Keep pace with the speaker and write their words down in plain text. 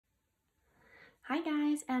Hi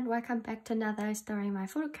guys, and welcome back to another Storing My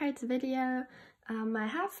Photocards video. I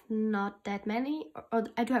have not that many, or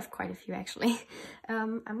I do have quite a few actually.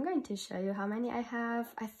 I'm going to show you how many I have.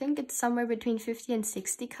 I think it's somewhere between 50 and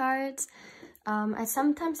 60 cards. I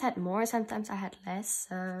sometimes had more, sometimes I had less,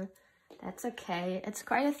 so that's okay. It's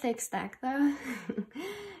quite a thick stack though.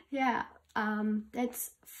 Yeah,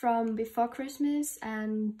 it's from before Christmas,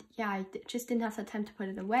 and yeah, I just didn't have the time to put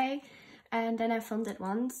it away. And then I filmed it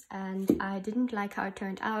once and I didn't like how it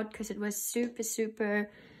turned out because it was super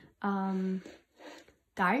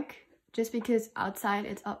dark, just because outside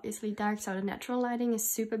it's obviously dark, so the natural lighting is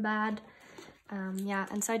super bad. Yeah,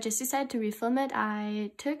 and so I just decided to refilm it.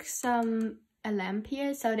 I took a lamp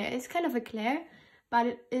here, so there is kind of a glare, but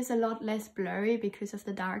it is a lot less blurry because of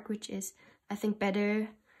the dark, which is, I think, better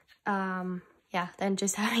yeah, than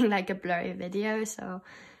just having like a blurry video. So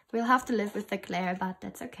we'll have to live with the glare, but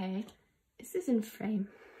that's okay. Is this in frame?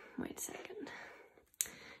 Wait a second.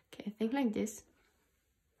 Okay, I think like this.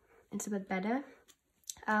 It's a bit better.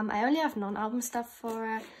 I only have non-album stuff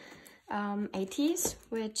for Ateez,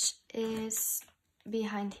 which is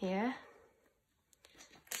behind here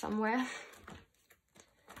somewhere.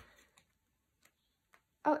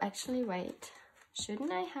 Oh, actually, wait.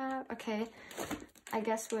 Shouldn't I have? Okay, I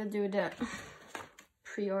guess we'll do the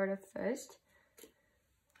pre-order first.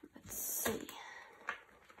 Let's see.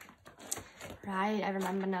 Right, I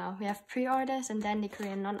remember now. We have pre-orders and then the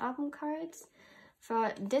Korean non-album cards.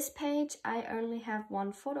 For this page, I only have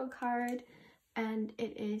one photo card, and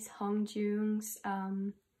it is Hongjoong's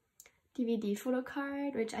DVD photo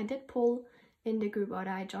card, which I did pull in the group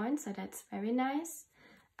order I joined, so that's very nice.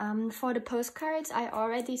 For the postcards, I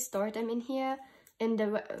already stored them in here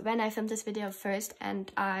when I filmed this video first,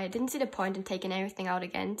 and I didn't see the point in taking everything out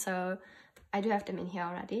again, so I do have them in here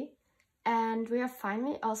already. And we are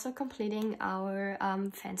finally also completing our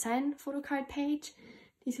fansign photo card page.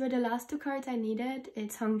 These were the last two cards I needed.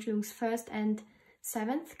 It's Hongjoong's first and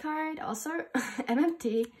 7th card. Also,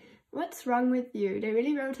 MMT, what's wrong with you? They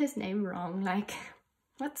really wrote his name wrong. Like,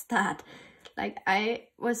 what's that? Like, I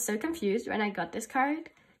was so confused when I got this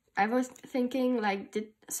card. I was thinking, like, did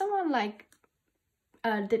someone, like,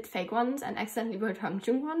 did fake ones and accidentally wrote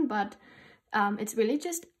Hongjoong one? But it's really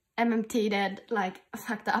just MMT that, like,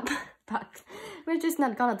 fucked up. But we're just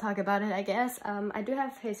not gonna talk about it, I guess. I do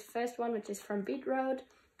have his first one, which is from Beat Road.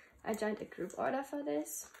 I joined a group order for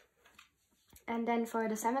this. And then for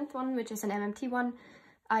the 7th one, which is an MMT one,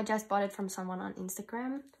 I just bought it from someone on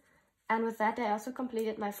Instagram. And with that, I also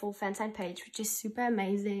completed my full fansign page, which is super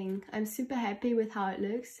amazing. I'm super happy with how it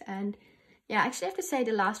looks. And yeah, I actually have to say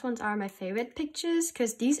the last ones are my favorite pictures,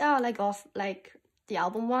 because these are like off like the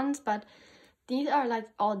album ones, but these are like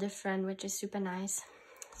all different, which is super nice.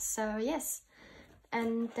 So yes,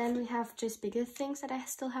 and then we have just bigger things that I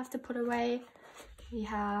still have to put away. We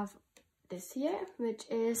have this here, which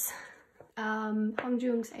is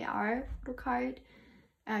Hongjoong's AR photo card,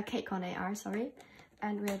 KCON AR, sorry.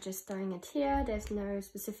 And we're just storing it here. There's no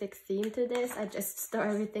specific theme to this. I just store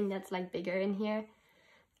everything that's like bigger in here.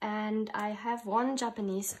 And I have one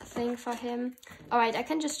Japanese thing for him. Alright, I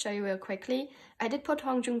can just show you real quickly. I did put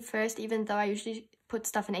Hongjoong first, even though I usually put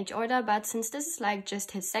stuff in H order, but since this is like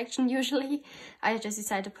just his section usually, I just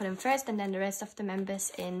decided to put him first and then the rest of the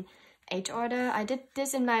members in H order. I did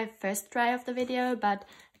this in my first try of the video, but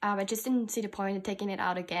I just didn't see the point in taking it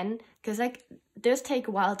out again, because like those take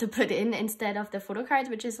a while to put in instead of the photo cards,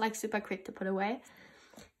 which is like super quick to put away.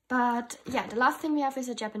 But yeah, the last thing we have is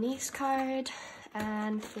a Japanese card,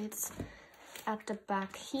 and it's at the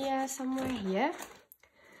back here, somewhere here.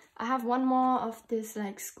 I have one more of this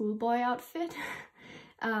like schoolboy outfit.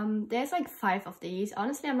 There's like 5 of these.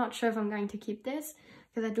 Honestly, I'm not sure if I'm going to keep this,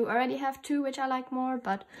 because I do already have 2 which I like more,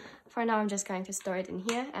 but for now I'm just going to store it in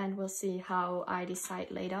here, and we'll see how I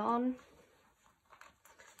decide later on.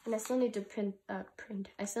 And I still need to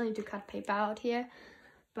I still need to cut paper out here,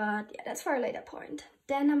 but yeah, that's for a later point.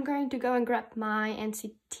 Then I'm going to go and grab my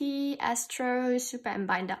NCT Astro SuperM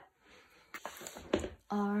binder.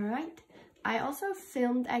 Alright. I also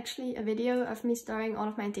filmed actually a video of me storing all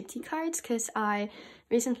of my NCT cards, because I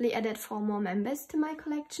recently added 4 more members to my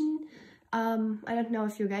collection. I don't know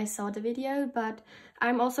if you guys saw the video, but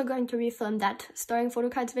I'm also going to refilm that storing photo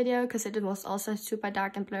cards video, because it was also super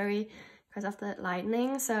dark and blurry because of the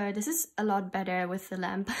lightning. So this is a lot better with the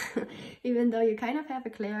lamp, even though you kind of have a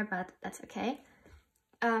glare, but that's okay.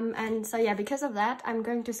 And so yeah, because of that, I'm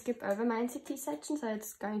going to skip over my NCT section, so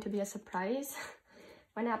it's going to be a surprise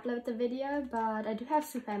when I upload the video. But I do have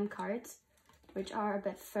SuperM cards, which are a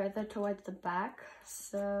bit further towards the back.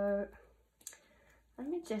 So let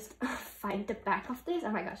me just find the back of this.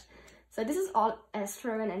 Oh my gosh, So this is all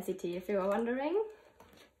Astro and NCT, if you were wondering.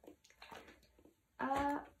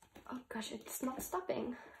 Oh gosh, it's not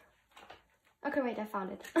stopping. Okay, wait, I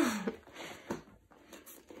found it.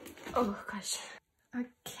 Oh gosh.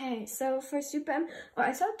 Okay, so for SuperM,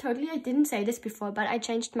 I didn't say this before, but I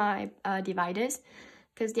changed my dividers,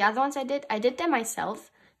 because the other ones I did them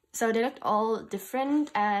myself, so they looked all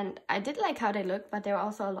different, and I did like how they look, but they were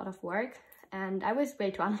also a lot of work, and I was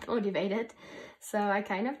way too unmotivated, so I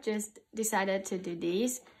kind of just decided to do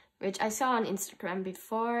these, which I saw on Instagram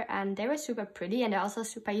before, and they were super pretty, and they're also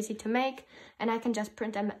super easy to make, and I can just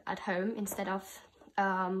print them at home instead of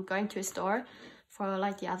going to a store for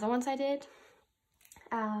like the other ones I did.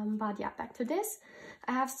 But yeah, back to this.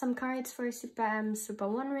 I have some cards for SuperM Super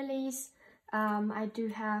 1 release. I do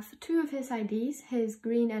have 2 of his IDs, his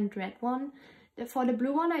green and red one. For the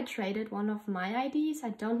blue one, I traded one of my IDs. I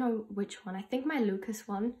don't know which one. I think my Lucas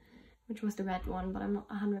one, which was the red one, but I'm not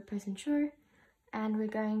 100% sure. And we're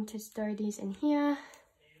going to store these in here.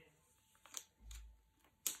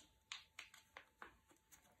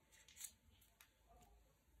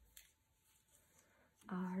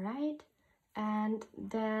 Alright. And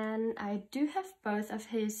then I do have both of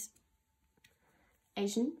his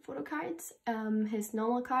Asian photo cards, his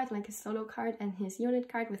normal card, like his solo card, and his unit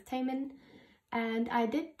card with Taemin. And I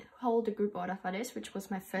did hold a group order for this, which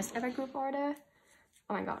was my first ever group order.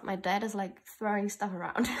 Oh my god, my dad is like throwing stuff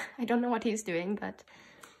around. I don't know what he's doing, but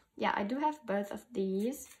yeah, I do have both of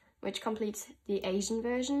these, which completes the Asian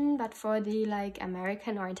version. But for the like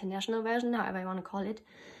American or international version, however I want to call it,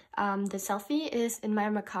 the selfie is in my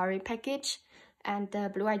Macari package, and the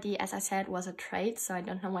blue ID, as I said, was a trade, so I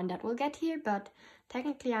don't know when that will get here, but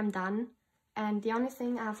technically I'm done. And the only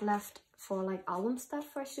thing I have left for like album stuff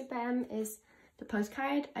for SuperM is the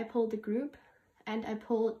postcard. I pulled the group, and I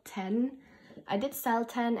pulled 10. I did sell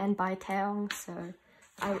 10 and buy Taeyong, so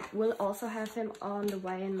I will also have him on the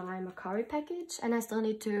way in my Macari package, and I still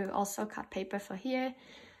need to also cut paper for here.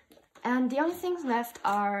 And the only things left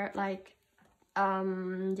are like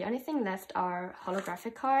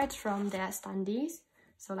holographic cards from their standees,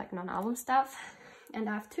 so like non-album stuff, and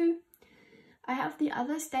I have 2. I have the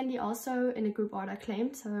other standee also in a group order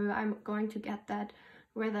claimed, so I'm going to get that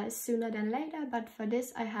whether sooner than later. But for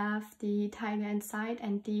this I have the Tiger Inside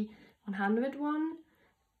and the 100 one,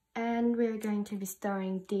 and we're going to be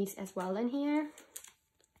storing these as well in here.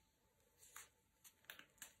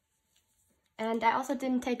 And I also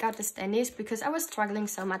didn't take out the standees because I was struggling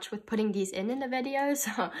so much with putting these in the video,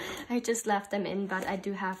 so I just left them in, but I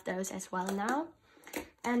do have those as well now.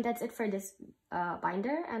 And that's it for this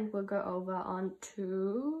binder, and we'll go over on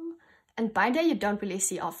to... And binder you don't really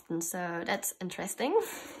see often, so that's interesting.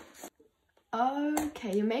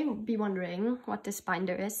 Okay, you may be wondering what this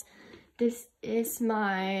binder is. This is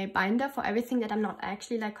my binder for everything that I'm not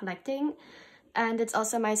actually like collecting, and it's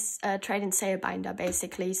also my trade and sale binder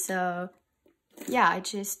basically, so... Yeah,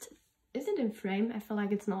 is it in frame? I feel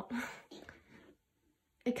like it's not.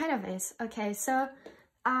 It kind of is. Okay, so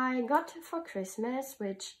I got for Christmas,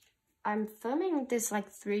 which I'm filming this like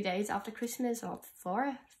 3 days after Christmas, or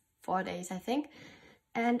 4 days I think.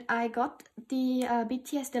 And I got the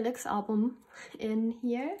BTS Deluxe album in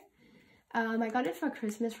here. I got it for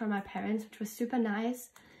Christmas from my parents, which was super nice.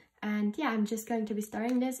 And yeah, I'm just going to be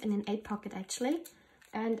storing this in an 8 pocket actually.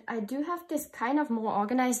 And I do have this kind of more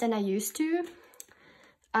organized than I used to.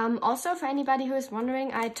 Also, for anybody who is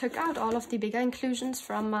wondering, I took out all of the bigger inclusions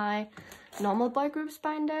from my normal boy groups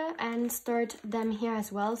binder and stored them here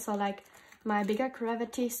as well. So like my bigger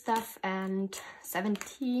gravity stuff and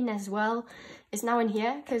 17 as well is now in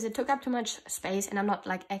here because it took up too much space and I'm not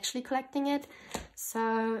like actually collecting it.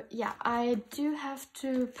 So yeah, I do have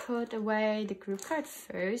to put away the group card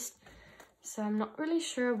first. So I'm not really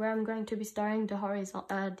sure where I'm going to be storing the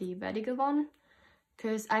the vertical one,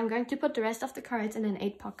 because I'm going to put the rest of the cards in an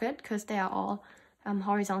 8 pocket because they are all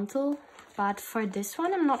horizontal. But for this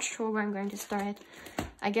one, I'm not sure where I'm going to store it.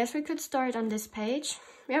 I guess we could store it on this page.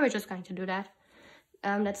 Yeah, we're just going to do that.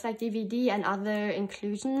 That's like DVD and other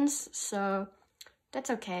inclusions, so that's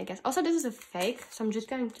okay, I guess. Also, this is a fake, so I'm just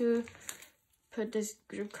going to put this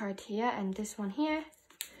group card here and this one here.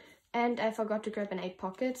 And I forgot to grab an 8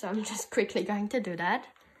 pocket, so I'm just quickly going to do that.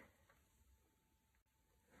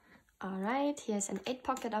 Alright, here's an 8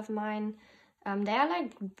 pocket of mine. They are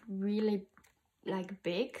like really like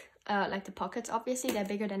big, like the pockets obviously, they're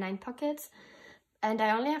bigger than 9 pockets. And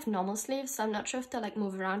I only have normal sleeves, so I'm not sure if they like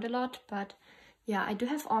move around a lot, but yeah, I do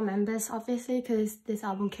have all members obviously because this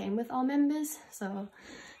album came with all members. So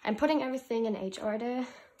I'm putting everything in age order.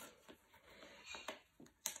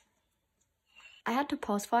 I had to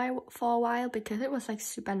pause for a while because it was like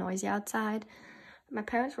super noisy outside. My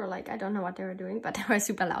parents were like, I don't know what they were doing, but they were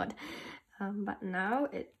super loud. But now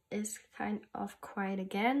it is kind of quiet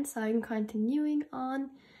again, so I'm continuing on.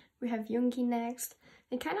 We have Yoongi next.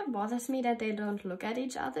 It kind of bothers me that they don't look at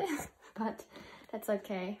each other, but that's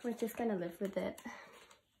okay. We're just gonna live with it.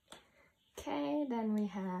 Okay, then we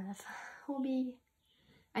have Hobie.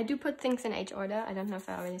 I do put things in H order. I don't know if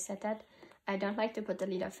I already said that. I don't like to put the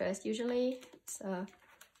leader first usually, so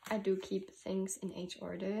I do keep things in H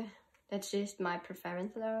order. That's just my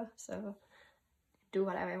preference though, so do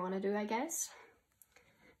whatever I want to do, I guess.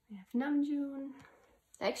 We have Namjoon.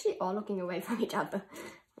 They're actually all looking away from each other.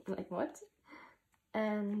 Like, what?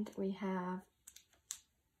 And we have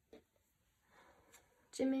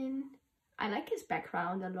Jimin. I like his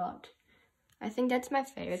background a lot. I think that's my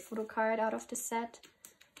favorite photo card out of the set.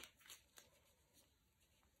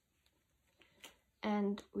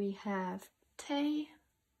 And we have Tae.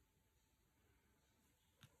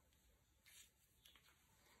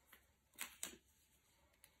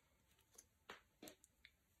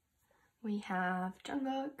 We have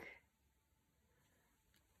Jungkook.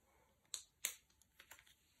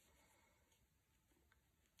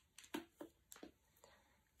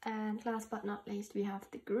 And last but not least, we have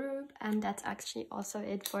the group, and that's actually also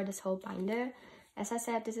it for this whole binder. As I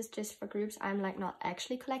said, this is just for groups I'm like not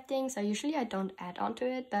actually collecting, so usually I don't add on to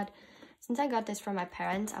it, but since I got this from my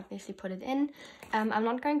parents, I obviously put it in. I'm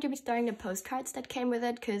not going to be storing the postcards that came with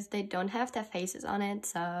it because they don't have their faces on it,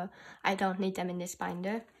 so I don't need them in this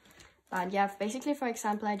binder. But yeah, basically, for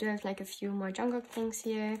example, I do have like a few more Jungkook things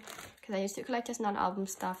here because I used to collect his non-album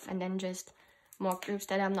stuff, and then just more groups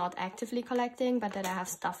that I'm not actively collecting but that I have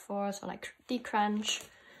stuff for, so like D-Crunch.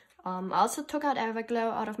 I also took out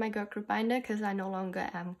Everglow out of my girl group binder because I no longer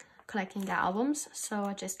am collecting their albums, so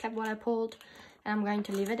I just kept what I pulled and I'm going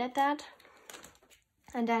to leave it at that.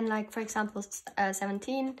 And then, like, for example,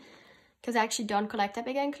 17, because I actually don't collect that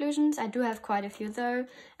big inclusions. I do have quite a few though,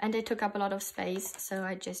 and they took up a lot of space, so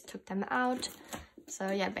I just took them out. So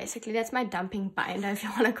yeah, basically that's my dumping binder, if you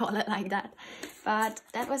want to call it like that. But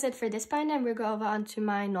that was it for this binder, and we'll go over onto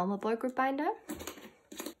my normal boy group binder.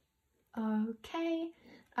 Okay,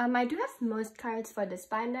 I do have most cards for this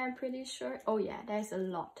binder, I'm pretty sure. Oh yeah, there's a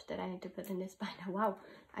lot that I need to put in this binder. Wow,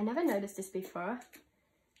 I never noticed this before.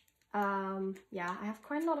 Yeah, I have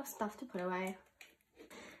quite a lot of stuff to put away.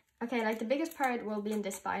 Okay, like the biggest part will be in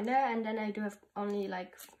this binder, and then I do have only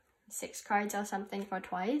like 6 cards or something for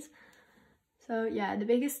twice. So yeah, the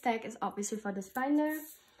biggest stack is obviously for this binder.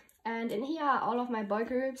 And in here are all of my boy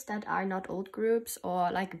groups that are not old groups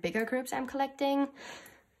or like bigger groups I'm collecting.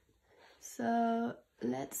 So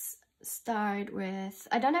let's start with,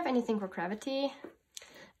 I don't have anything for Gravity.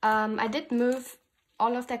 I did move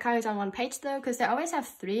all of their cards on one page though, because they always have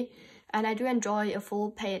 3. And I do enjoy a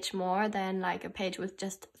full page more than like a page with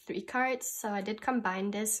just 3 cards. So I did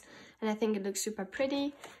combine this, and I think it looks super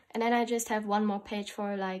pretty. And then I just have one more page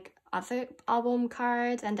for like other album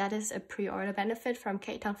cards, and that is a pre-order benefit from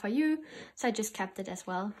K-Town for You. So I just kept it as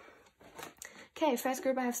well. Okay, first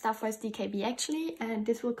group I have stuff for is DKB actually, and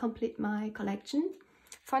this will complete my collection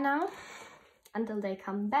for now until they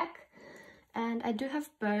come back. And I do have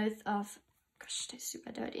both of, gosh, they're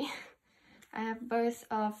super dirty. I have both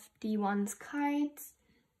of D1's cards.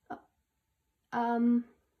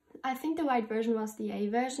 I think the white version was the A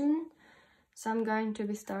version, so I'm going to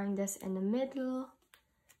be storing this in the middle.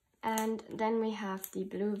 And then we have the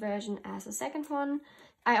blue version as a second one.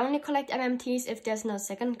 I only collect MMTs if there's no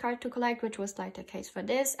second card to collect, which was like the case for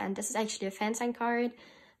this. And this is actually a fan sign card,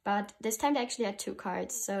 but this time they actually had 2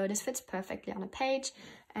 cards, so this fits perfectly on a page.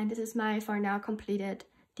 And this is my, for now, completed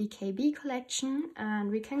DKB collection,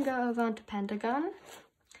 and we can go over onto Pentagon.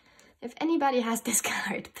 If anybody has this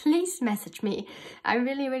card, please message me. I'm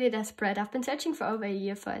really desperate. I've been searching for over a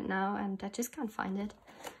year for it now, and I just can't find it.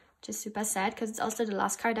 Just super sad, because it's also the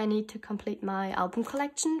last card I need to complete my album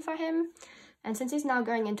collection for him. And since he's now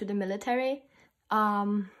going into the military,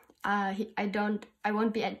 I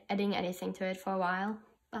won't be adding anything to it for a while.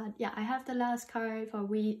 But yeah, I have the last card for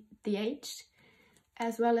We the H,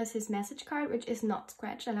 as well as his message card, which is not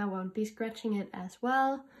scratched, and I won't be scratching it as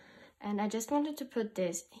well. And I just wanted to put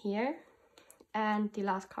this here, and the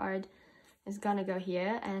last card is gonna go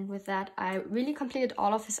here. And with that, I really completed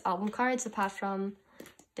all of his album cards apart from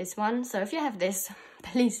this one. So if you have this,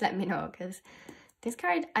 please let me know, because this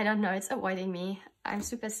card, I don't know, it's avoiding me. I'm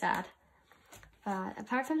super sad. But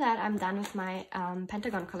apart from that, I'm done with my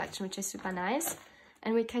Pentagon collection, which is super nice.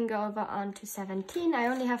 And we can go over on to 17. I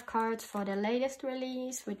only have cards for the latest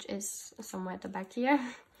release, which is somewhere at the back here.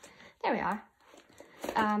 There we are.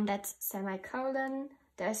 That's semicolon.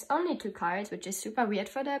 There's only 2 cards, which is super weird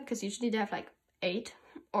for them, because usually they have like 8.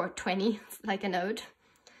 or 20, like a note.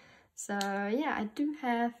 So yeah, I do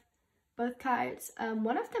have both cards.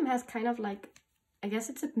 One of them has kind of like, I guess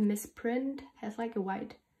it's a misprint, has like a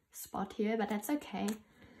white spot here, but that's okay.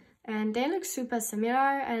 And they look super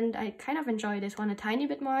similar, and I kind of enjoy this one a tiny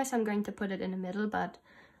bit more, so I'm going to put it in the middle. But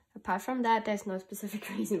apart from that, there's no specific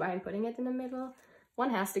reason why I'm putting it in the middle.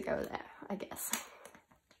 One has to go there, I guess.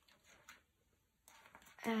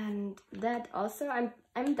 And that also,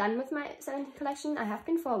 I'm done with my 70 collection. I have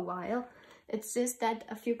been for a while. It's just that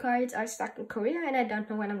a few cards are stuck in Korea and I don't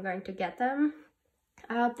know when I'm going to get them.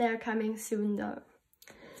 I hope they're coming soon though.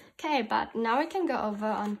 Okay, but now we can go over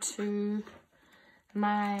onto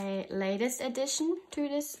my latest addition to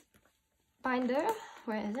this binder.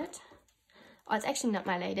 Where is it? Oh, it's actually not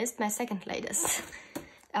my latest, my second latest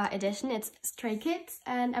edition. It's Stray Kids,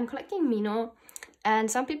 and I'm collecting Mino.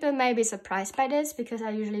 And some people may be surprised by this because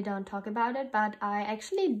I usually don't talk about it, but I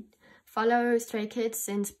actually follow Stray Kids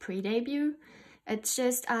since pre-debut. It's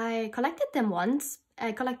just I collected them once.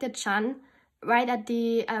 I collected Chan right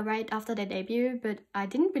after their debut, but I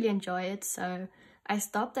didn't really enjoy it, so I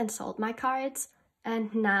stopped and sold my cards.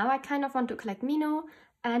 And now I kind of want to collect Mino,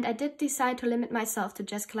 and I did decide to limit myself to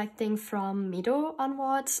just collecting from Mido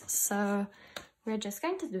onwards, so we're just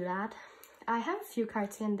going to do that. I have a few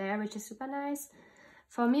cards here and there, which is super nice.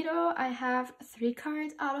 For Mido, I have 3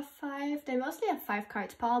 cards out of 5. They mostly have 5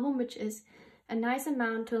 cards per album, which is a nice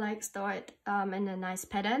amount to like store it in a nice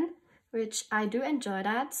pattern, which I do enjoy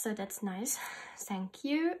that, so that's nice. Thank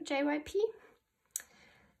you, JYP.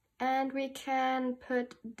 And we can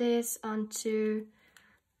put this onto...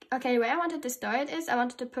 Okay, where I wanted to store it is I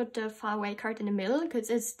wanted to put the far away card in the middle because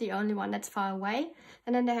it's the only one that's far away.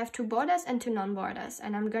 And then they have 2 borders and 2 non-borders.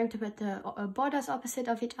 And I'm going to put the borders opposite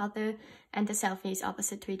of each other and the selfies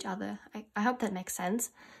opposite to each other. I hope that makes sense.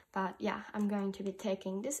 But yeah, I'm going to be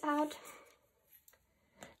taking this out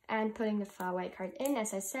and putting the far away card in,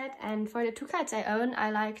 as I said. And for the 2 cards I own,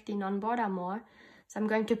 I like the non-border more. So I'm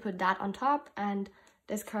going to put that on top, and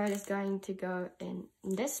this card is going to go in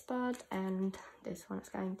this spot, and this one is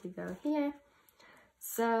going to go here.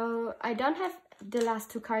 So I don't have the last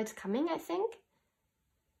 2 cards coming, I think.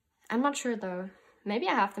 I'm not sure though. Maybe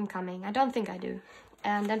I have them coming. I don't think I do.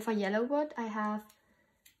 And then for Yellowwood, I have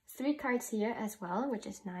 3 cards here as well, which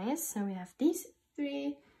is nice. So we have these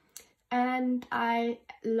 3. And I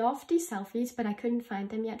love these selfies, but I couldn't find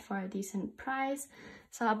them yet for a decent price.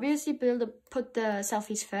 So obviously put the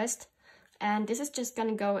selfies first. And this is just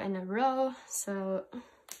gonna go in a row. So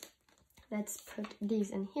let's put these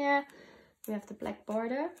in here. We have the black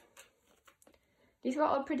border. These were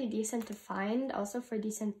all pretty decent to find, also for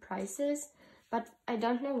decent prices. But I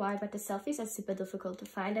don't know why, but the selfies are super difficult to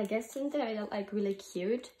find. I guess since they're like really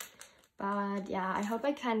cute. But yeah, I hope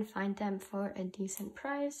I can find them for a decent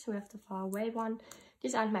price. We have the far away one.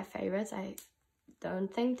 These aren't my favorites. I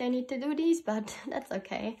don't think they need to do these, but that's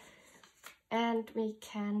okay. And we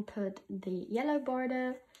can put the yellow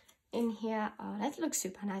border in here. Oh, that looks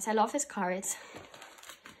super nice. I love his cards.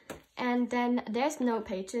 And then there's no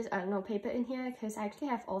paper in here because I actually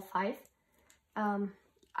have all 5. I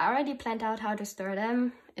already planned out how to store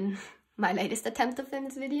them in my latest attempt to film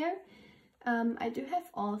this video. I do have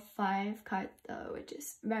all 5 cards though, which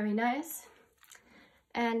is very nice.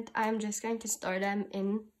 And I'm just going to store them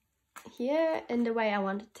in here in the way I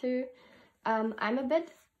wanted to. I'm a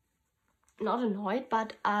bit not annoyed,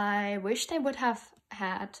 but I wish they would have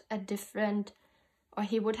had a different, or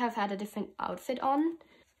he would have had a different outfit on.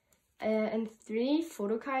 In 3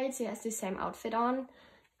 photo cards, he has the same outfit on.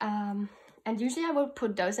 And usually I would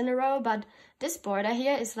put those in a row, but this border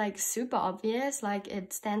here is like super obvious, like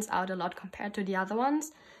it stands out a lot compared to the other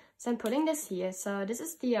ones. So I'm putting this here. So this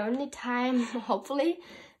is the only time, hopefully,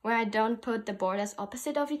 where I don't put the borders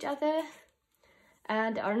opposite of each other.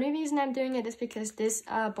 And the only reason I'm doing it is because this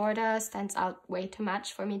border stands out way too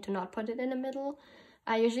much for me to not put it in the middle.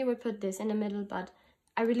 I usually would put this in the middle, but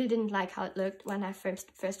I really didn't like how it looked when I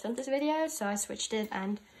first filmed this video, so I switched it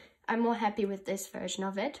and I'm more happy with this version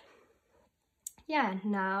of it. Yeah,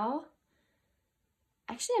 now,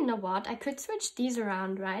 actually, you know what? I could switch these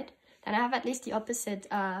around, right? Then I have at least the opposite,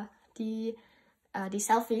 the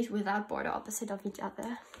selfies without border opposite of each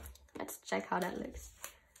other. Let's check how that looks.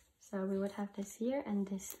 So we would have this here and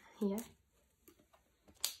this here.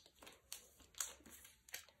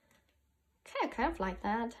 Okay, I kind of like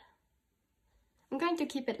that. I'm going to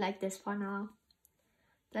keep it like this for now.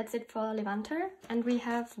 That's it for Levanter. And we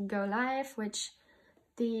have Go Live, which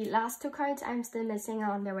the last 2 cards I'm still missing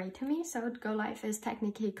are on their way to me. So Go Live is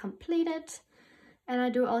technically completed. And I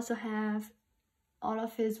do also have all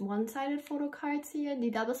of his one-sided photo cards here.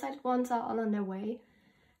 The double-sided ones are all on their way.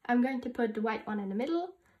 I'm going to put the white one in the middle.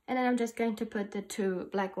 And then I'm just going to put the 2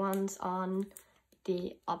 black ones on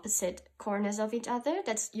the opposite corners of each other.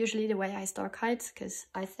 That's usually the way I store cards, because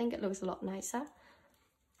I think it looks a lot nicer.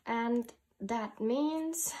 And that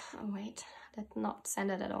means, oh wait, that's not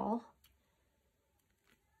centered at all.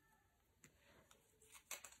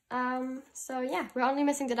 So yeah, we're only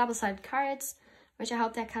missing the double-sided cards, which I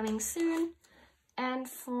hope they're coming soon. And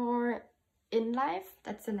for In Life,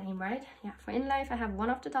 that's the name, right? Yeah, for In Life I have one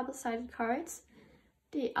of the double-sided cards.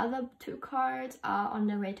 The other 2 cards are on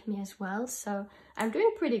their way to me as well, so I'm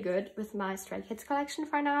doing pretty good with my Stray Kids collection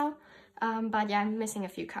for now. But yeah, I'm missing a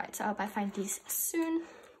few cards, so I hope I find these soon.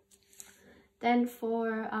 Then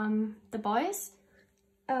for the Boyz,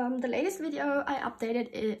 the latest video I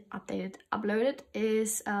uploaded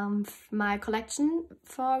is my collection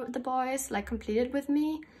for the Boyz, like completed with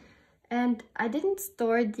me. And I didn't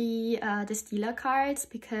store the Steeler cards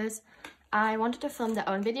because I wanted to film their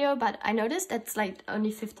own video, but I noticed that's like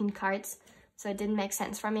only 15 cards, so it didn't make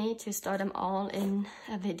sense for me to store them all in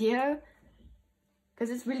a video, because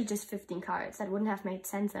it's really just 15 cards. That wouldn't have made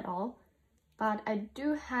sense at all. But I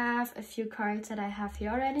do have a few cards that I have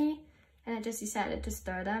here already, and I just decided to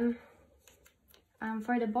store them.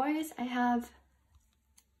 For the Boyz, I have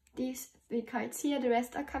these 3 cards here. The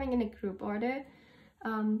rest are coming in a group order.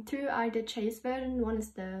 2 are the chase version, 1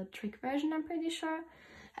 is the trick version, I'm pretty sure.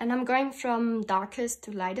 And I'm going from darkest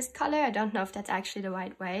to lightest color. I don't know if that's actually the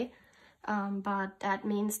right way, but that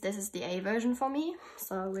means this is the A version for me.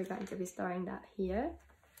 So we're going to be storing that here.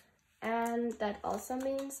 And that also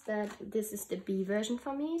means that this is the B version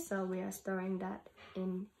for me. So we are storing that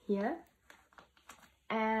in here.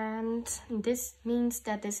 And this means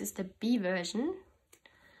that this is the B version,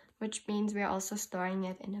 which means we're also storing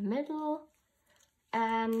it in the middle.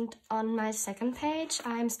 And on my second page,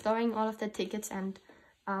 I'm storing all of the tickets and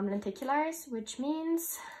lenticulars, which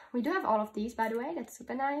means we do have all of these, by the way. That's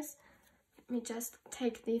super nice. Let me just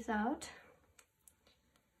take these out.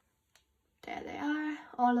 There they are,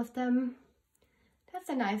 all of them. That's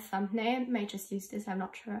a nice thumbnail. May just use this, I'm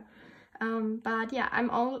not sure. But yeah, I'm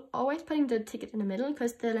always putting the ticket in the middle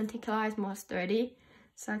because the lenticular is more sturdy.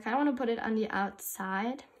 So I kind of want to put it on the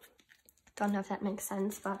outside. Don't know if that makes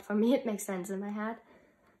sense, but for me it makes sense in my head.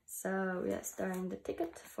 So we are storing the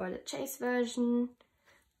ticket for the chase version.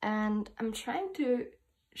 And I'm trying to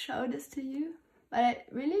show this to you, but I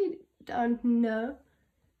really don't know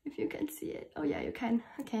if you can see it. Oh yeah, you can.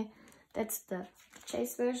 Okay, that's the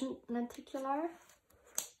chase version lenticular.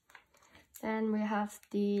 Then we have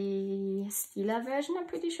the Steeler version, I'm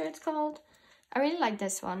pretty sure it's called. I really like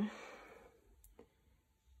this one. I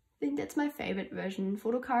think that's my favorite version,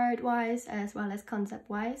 photocard wise as well as concept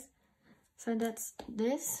wise. So that's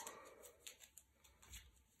this.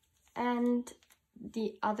 And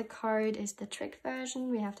the other card is the trick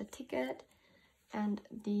version. We have the ticket and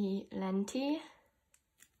the lenti.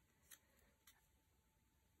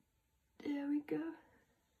 There we go.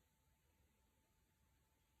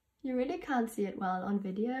 You really can't see it well on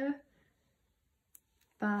video,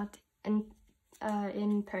 but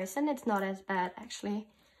in person it's not as bad actually.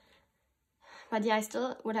 But yeah, I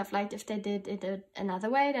still would have liked if they did it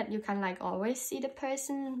another way, that you can like always see the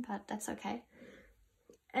person, but that's okay.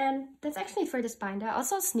 And that's actually for this binder.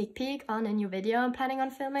 Also a sneak peek on a new video I'm planning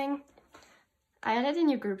on filming. I added a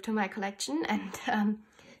new group to my collection, and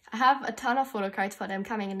I have a ton of photo cards for them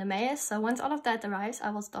coming in the mail. So once all of that arrives,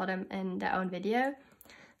 I will store them in their own video.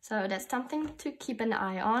 So that's something to keep an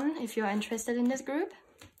eye on if you're interested in this group.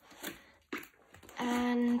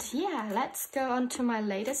 And yeah, let's go on to my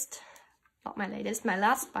latest, my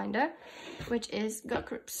last binder, which is girl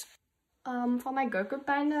groups. For my girl group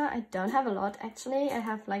binder, I don't have a lot actually. I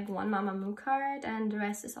have like 1 Mamamoo card and the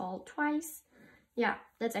rest is all twice. Yeah,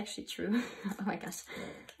 that's actually true. Oh my gosh.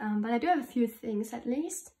 But I do have a few things at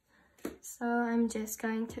least. So I'm just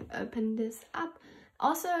going to open this up.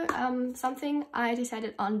 Also, something I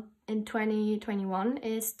decided on in 2021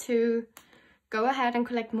 is to go ahead and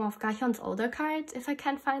collect more of Gahyun's older cards if I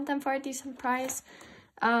can find them for a decent price.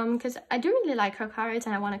 Because I do really like her cards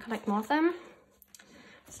and I want to collect more of them.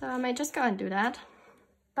 So I may just go and do that.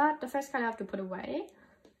 But the first card I have to put away,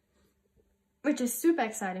 which is super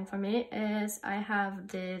exciting for me, is I have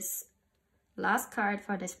this last card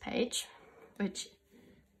for this page, which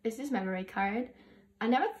is this memory card. I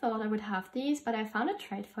never thought I would have these, but I found a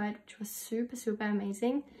trade for it, which was super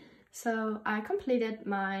amazing. So I completed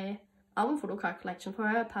my album photo card collection for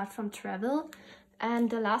her, apart from travel. And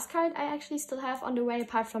the last card I actually still have on the way,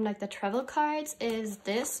 apart from like the travel cards, is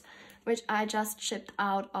this, which I just shipped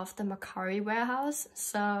out of the Macquarie warehouse.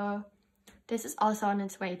 So this is also on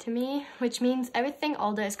its way to me, which means everything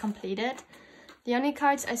older is completed. The only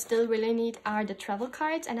cards I still really need are the travel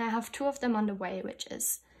cards, and I have 2 of them on the way, which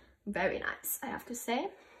is very nice, I have to say.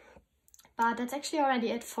 But that's actually already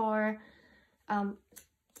it for...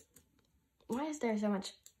 why is there so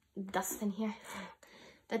much dust in here?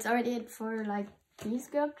 That's already it for like these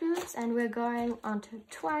girl groups, and we're going on to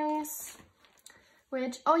Twice,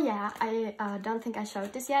 which, oh yeah, I don't think I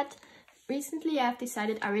showed this yet. Recently I've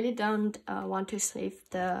decided I really don't want to sleeve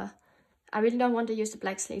the... I really don't want to use the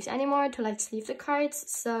black sleeves anymore to like sleeve the cards,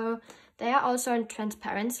 so they are also in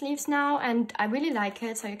transparent sleeves now, and I really like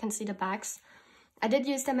it, so you can see the backs. I did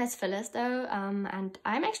use them as fillers though, and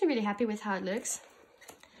I'm actually really happy with how it looks.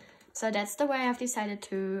 So that's the way I've decided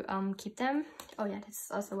to keep them. Oh yeah, this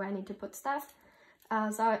is also where I need to put stuff.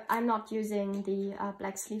 So I'm not using the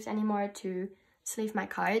black sleeves anymore to sleeve my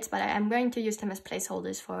cards, but I am going to use them as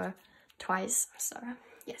placeholders for Twice, so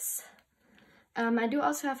yes. I do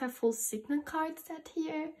also have a full Signal card set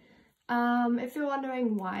here. If you're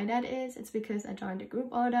wondering why that is, it's because I joined a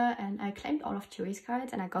group order and I claimed all of Chewy's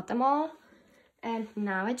cards and I got them all. And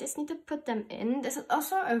now I just need to put them in. This is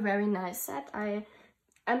also a very nice set.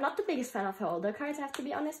 I'm not the biggest fan of her older cards, I have to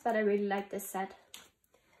be honest, but I really like this set.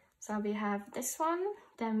 So we have this one,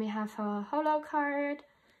 then we have her holo card,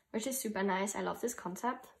 which is super nice. I love this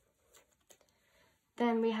concept.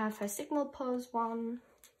 Then we have her Signal Pose one.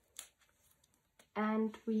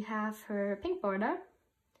 And we have her pink border,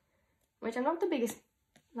 which I'm not the biggest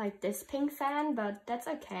like this pink fan, but that's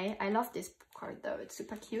okay. I love this card though, it's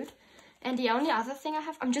super cute. And the only other thing I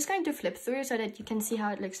have, I'm just going to flip through so that you can see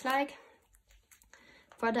how it looks like.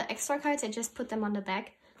 For the extra cards, I just put them on the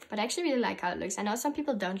back, but I actually really like how it looks. I know some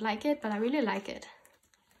people don't like it, but I really like it.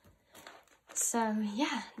 So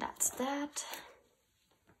yeah, that's that.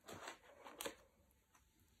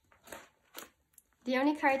 The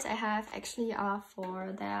only cards I have actually are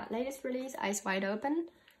for their latest release, Eyes Wide Open.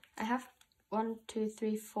 I have 1, 2,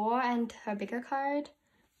 3, 4, and her bigger card,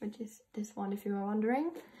 which is this one if you were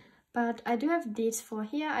wondering. But I do have these 4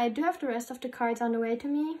 here. I do have the rest of the cards on the way to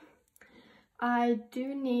me. I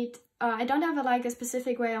do need, I don't have a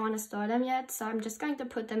specific way I want to store them yet, so I'm just going to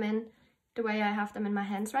put them in the way I have them in my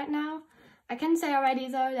hands right now. I can say already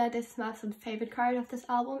though that this is my absolute favorite card of this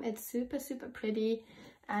album. It's super, super pretty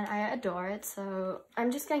and I adore it, so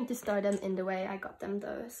I'm just going to store them in the way I got them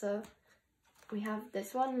though. So we have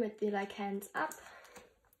this one with the hands up.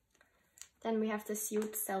 Then we have the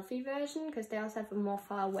suit selfie version, because they also have a more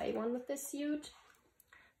far away one with this suit.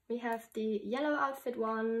 We have the yellow outfit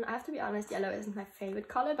one. I have to be honest, yellow isn't my favorite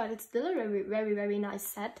color, but it's still a very, very, very nice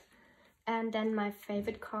set. And then my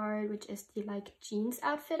favorite card, which is the jeans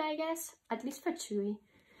outfit, I guess, at least for Chewy.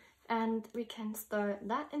 And we can store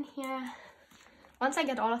that in here. Once I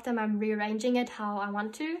get all of them, I'm rearranging it how I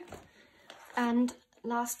want to. And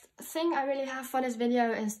last thing I really have for this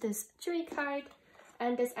video is this Chewy card.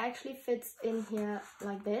 And this actually fits in here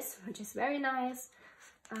like this, which is very nice.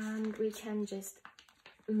 And we can just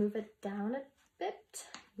move it down a bit.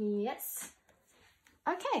 Yes.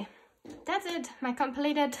 Okay, that's it. My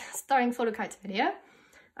completed storing Photocards video.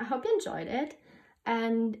 I hope you enjoyed it.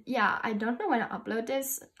 And yeah, I don't know when I upload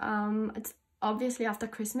this. It's obviously after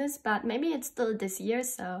Christmas, but maybe it's still this year.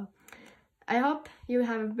 So I hope you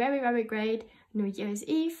have a very, very great New Year's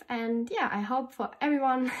Eve. And yeah, I hope for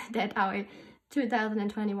everyone that our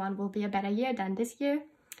 2021 will be a better year than this year.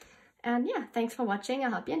 And yeah, thanks for watching. I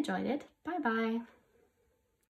hope you enjoyed it. Bye bye.